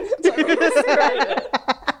live in? Describe it.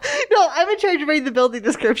 No, I'm in charge of writing the building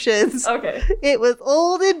descriptions. Okay. It was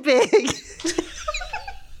old and big.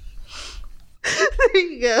 There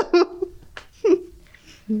you go.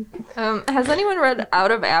 Has anyone read Out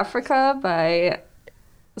of Africa by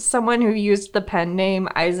someone who used the pen name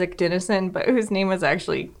Isaac Dinison, but whose name was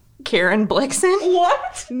actually Karen Blixen?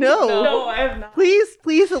 What? No, I have not.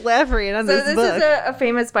 Please elaborate on this book. So this is a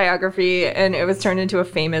famous biography, and it was turned into a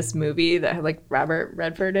famous movie that had like Robert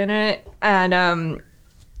Redford in it. And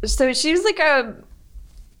so she was like I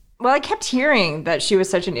kept hearing that she was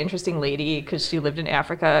such an interesting lady because she lived in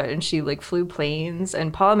Africa and she like flew planes.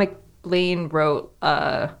 And Paula McLean wrote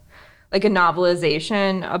like a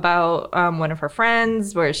novelization about one of her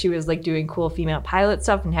friends where she was like doing cool female pilot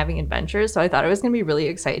stuff and having adventures. So I thought it was going to be really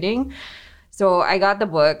exciting. So I got the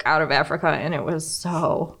book Out of Africa and it was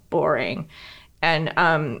so boring.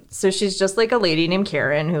 And so she's just like a lady named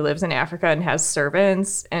Karen who lives in Africa and has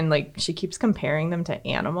servants, and like she keeps comparing them to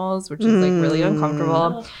animals, which is like really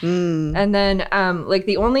uncomfortable. And then like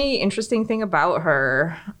the only interesting thing about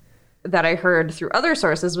her that I heard through other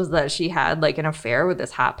sources was that she had like an affair with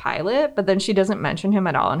this hot pilot, but then she doesn't mention him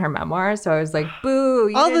at all in her memoir. So I was like, boo,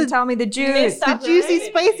 you didn't tell me the juice. The juicy,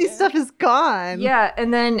 spicy stuff is gone. Yeah.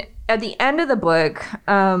 And then at the end of the book,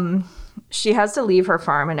 she has to leave her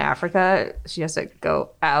farm in Africa. She has to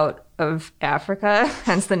go out of Africa,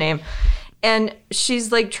 hence the name. And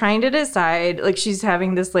she's like trying to decide, like she's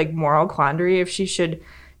having this like moral quandary if she should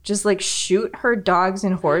just like shoot her dogs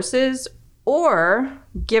and horses or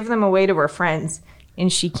give them away to her friends,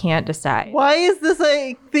 and she can't decide. Why is this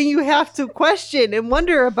a thing you have to question and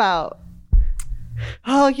wonder about?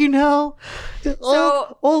 Oh, you know,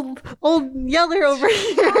 old Yeller over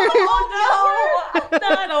here. Oh no,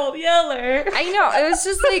 not old Yeller. I know. It was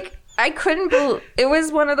just like I couldn't believe it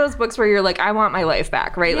was one of those books where you're like, I want my life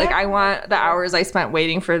back, right? Yeah. Like I want the hours I spent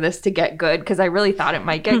waiting for this to get good because I really thought it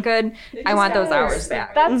might get good. I want those hours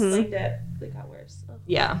back. That's it got worse.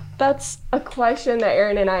 Yeah. That's a question that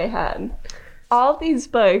Erin and I had. all these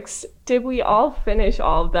books, did we all finish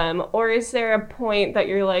all of them? Or is there a point that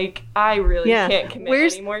you're like, I really can't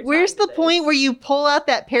commit any more time Where's the to point this? where you pull out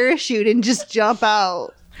that parachute and just jump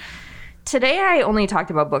out? Today I only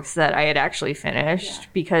talked about books that I had actually finished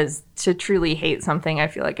because to truly hate something, I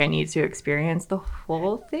feel like I need to experience the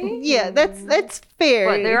whole thing. Yeah, that's fair.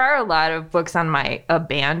 But there are a lot of books on my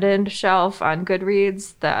abandoned shelf on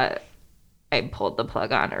Goodreads that I pulled the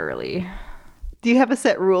plug on early. Do you have a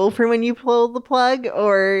set rule for when you pull the plug,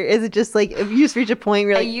 or is it just like if you just reach a point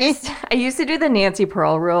where you're like, I used to do the Nancy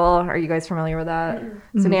Pearl rule. Are you guys familiar with that?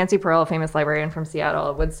 So Nancy Pearl, a famous librarian from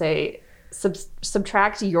Seattle, would say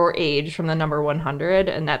subtract your age from the number 100,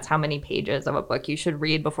 and that's how many pages of a book you should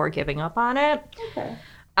read before giving up on it. Okay.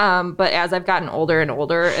 But as I've gotten older and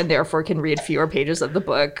older, and therefore can read fewer pages of the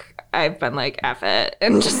book, I've been like, F it,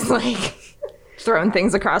 and just like throwing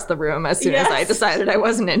things across the room as soon as I decided I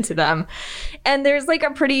wasn't into them. And there's like a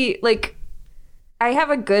pretty, like, I have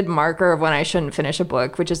a good marker of when I shouldn't finish a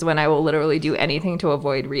book, which is when I will literally do anything to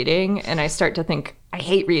avoid reading. And I start to think, I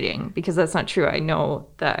hate reading, because that's not true. I know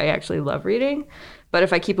that I actually love reading. But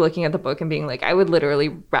if I keep looking at the book and being like, I would literally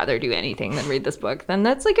rather do anything than read this book, then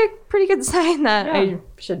that's like a pretty good sign that I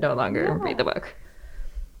should no longer read the book.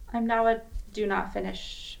 I'm now a do not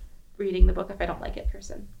finish reading the book if I don't like it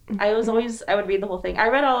person. I would read the whole thing. I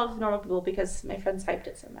read all of Normal People because my friends hyped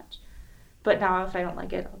it so much. But now if I don't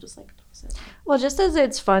like it, I'll just like toss it. Well, just as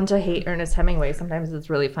it's fun to hate Ernest Hemingway, sometimes it's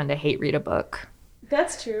really fun to hate read a book.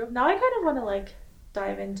 That's true. Now I kind of want to like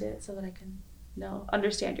dive into it so that I can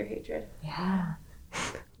understand your hatred. Yeah.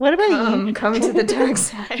 what about you? Come to the dark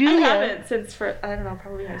side. I Julia, haven't since I don't know,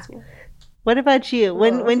 probably high school. what about you?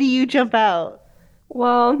 When do you jump out?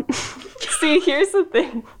 Well, see, here's the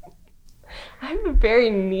thing. I have a very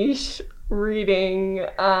niche reading,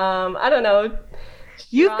 I don't know.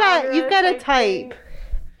 You've got a type type. thing.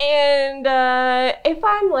 And if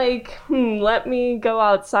I'm like, let me go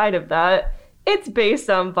outside of that, it's based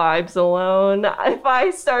on vibes alone. If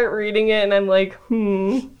I start reading it and I'm like,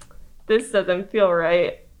 this doesn't feel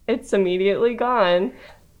right, it's immediately gone.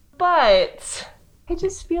 But I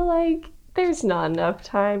just feel like there's not enough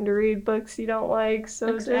time to read books you don't like,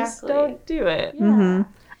 so just don't do it. Yeah.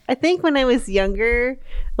 Mm-hmm. I think when I was younger,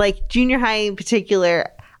 like junior high in particular,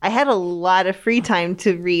 I had a lot of free time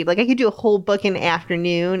to read. Like I could do a whole book in the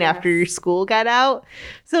afternoon after school got out.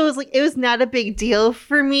 So it was not a big deal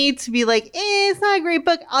for me to be like, it's not a great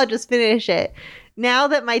book, I'll just finish it. Now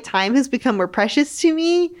that my time has become more precious to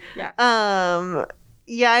me,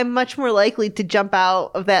 I'm much more likely to jump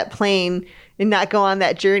out of that plane and not go on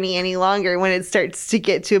that journey any longer when it starts to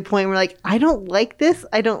get to a point where like, I don't like this,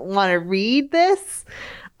 I don't want to read this.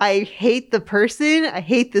 I hate the person. I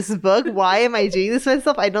hate this book. Why am I doing this to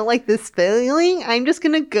myself? I don't like this feeling. I'm just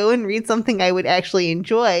going to go and read something I would actually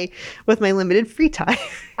enjoy with my limited free time.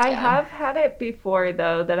 I have had it before,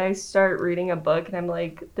 though, that I start reading a book and I'm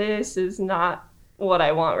like, this is not what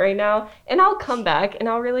I want right now. And I'll come back and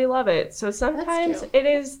I'll really love it. So sometimes it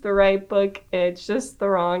is the right book. It's just the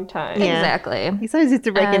wrong time. Yeah. Exactly. You sometimes have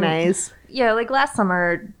to recognize. Yeah, like last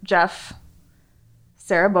summer,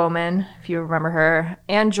 Sarah Bowman, if you remember her,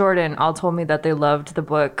 and Jordan all told me that they loved the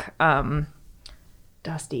book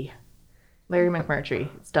Dusty. Larry McMurtry.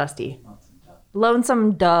 It's Dusty.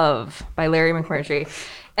 Lonesome Dove by Larry McMurtry.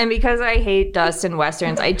 And because I hate dust and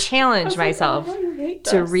westerns, I challenged myself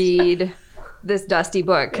to read this Dusty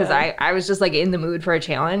book because I was just like in the mood for a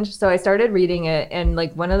challenge. So I started reading it, and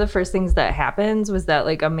like one of the first things that happens was that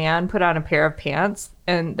like a man put on a pair of pants,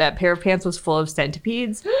 and that pair of pants was full of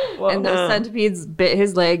centipedes. And those centipedes bit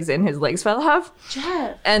his legs and his legs fell off.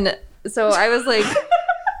 Jeff. And so I was like,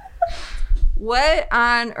 what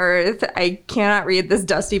on earth? I cannot read this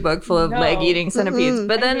dusty book full of leg-eating centipedes.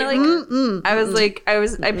 But then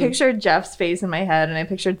I pictured Jeff's face in my head, and I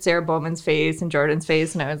pictured Sarah Bowman's face and Jordan's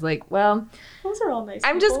face, and I was like, well, Those are all nice.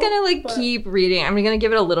 I'm just gonna keep reading. I'm gonna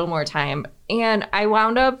give it a little more time. And I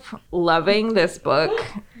wound up loving this book.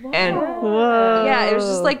 And yeah, it was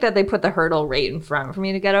just like that they put the hurdle right in front for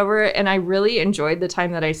me to get over it. And I really enjoyed the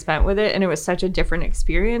time that I spent with it. And it was such a different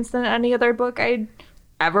experience than any other book I'd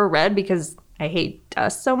ever read because I hate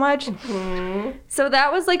dust so much. Mm-hmm. So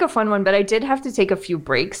that was like a fun one. But I did have to take a few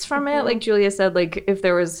breaks from it. Like Julia said, like if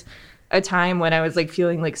there was a time when I was like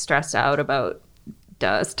feeling like stressed out about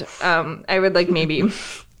dust, I would like maybe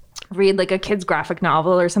read like a kid's graphic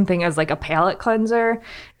novel or something as like a palate cleanser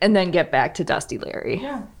and then get back to Dusty Larry.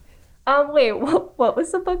 Yeah. Wait, what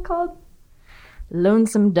was the book called?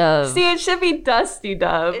 Lonesome Dove. See, it should be Dusty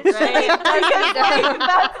Dove, right?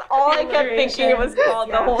 That's all I kept thinking it was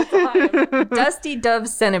called the whole time. Dusty Dove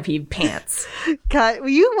Centipede Pants. God,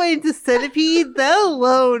 when you went into Centipede, that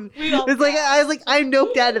alone was like, I was like, I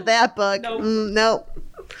noped out of that book. Nope. Nope.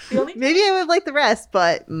 The only Maybe I would like the rest,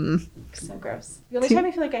 but so gross. The only time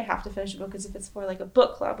I feel like I have to finish a book is if it's for like a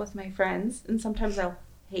book club with my friends, and sometimes I'll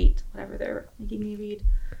hate whatever they're making me read.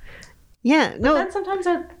 yeah, no. But then sometimes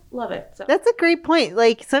I love it. So That's a great point.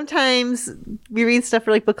 Like sometimes we read stuff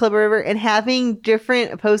for like book club or whatever, and having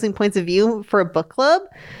different opposing points of view for a book club,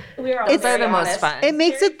 we are all It's- very They're the most honest. fun. it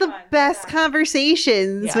makes very it the fun, best yeah.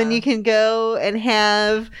 conversations when Yeah. you can go and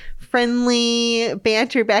have friendly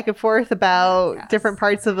banter back and forth about Yes. different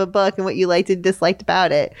parts of a book and what you liked and disliked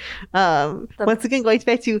about it. Once again, going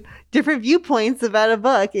back to different viewpoints about a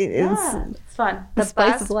book, Yeah, it's fun. the The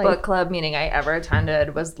spice best of life. book club meeting I ever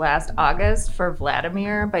attended was last August for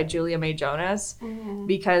Vladimir by Julia May Jonas,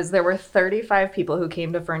 because there were 35 people who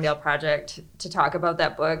came to Ferndale Project to talk about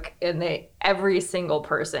that book, and every single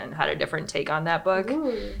person had a different take on that book.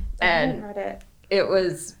 Ooh, I And- haven't read it. It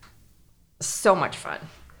was so much fun.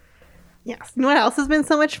 Yes. You know what else has been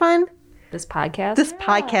so much fun? This podcast. This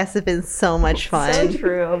podcast has been so much fun. So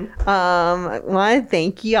true. I want to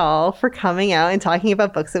thank y'all for coming out and talking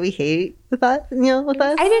about books that we hate with us. I didn't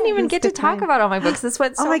even It was get a to good talk time. about all my books. This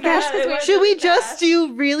went so Oh my gosh! fast. it went Should we really just fast.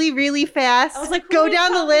 do really, really fast? I was like, go who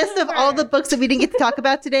down the talked list of over? all the books that we didn't get to talk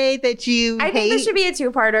about today that you I hate. think this should be a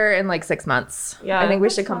two-parter in like 6 months. Yeah. I think we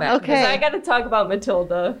should come back. Okay. I got to talk about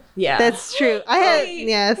Matilda. Yeah. That's true. I had Wait.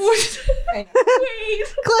 yes. Wait.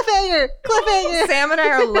 Cliffhanger. Cliffhanger. Sam and I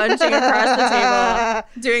are lunging across the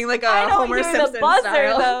table, doing like a I don't Homer hear Simpson the buzzer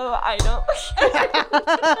style. though. I don't.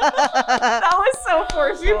 That was so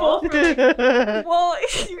forceful. Well,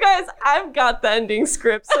 you guys, I've got the ending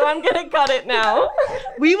script, so I'm gonna cut it now.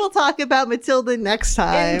 We will talk about Matilda next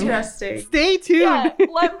time. Interesting. Stay tuned. Yeah,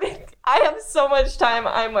 I have so much time.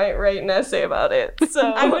 I might write an essay about it. So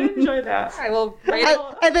I would enjoy that. I will write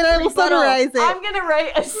And then I will Rebuttal. summarize it. I'm gonna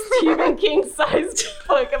write a Stephen King-sized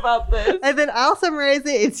book about this. And then I'll summarize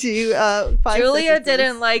it into 5 Julia sentences.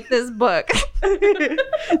 didn't like this book.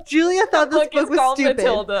 Julia thought this Book book is was called stupid.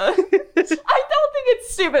 Matilda. I don't think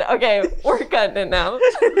it's stupid. Okay, we're cutting it now.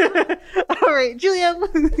 All right, Julia,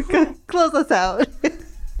 close us out.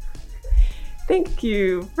 Thank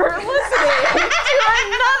you for listening to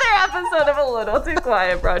another episode of A Little Too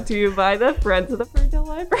Quiet, brought to you by the Friends of the Ferndale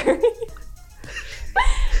Library.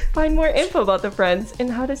 Find more info about the Friends and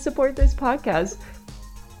how to support this podcast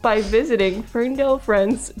by visiting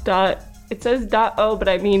ferndalefriends. It says .o, but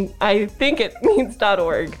I think it means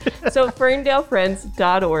 .org. So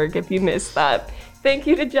ferndalefriends.org if you missed that. Thank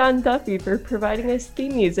you to John Duffy for providing us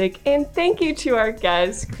theme music, and thank you to our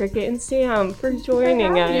guests, Cricket and Sam, for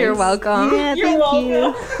joining us. You're welcome. Yeah, You're thank welcome.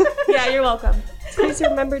 you. Yeah, you're welcome. Please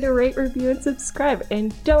remember to rate, review, and subscribe.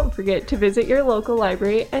 And don't forget to visit your local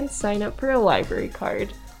library and sign up for a library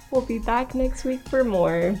card. We'll be back next week for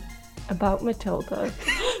more about Matilda.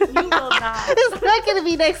 You will not. It's not going to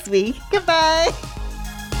be next week. Goodbye.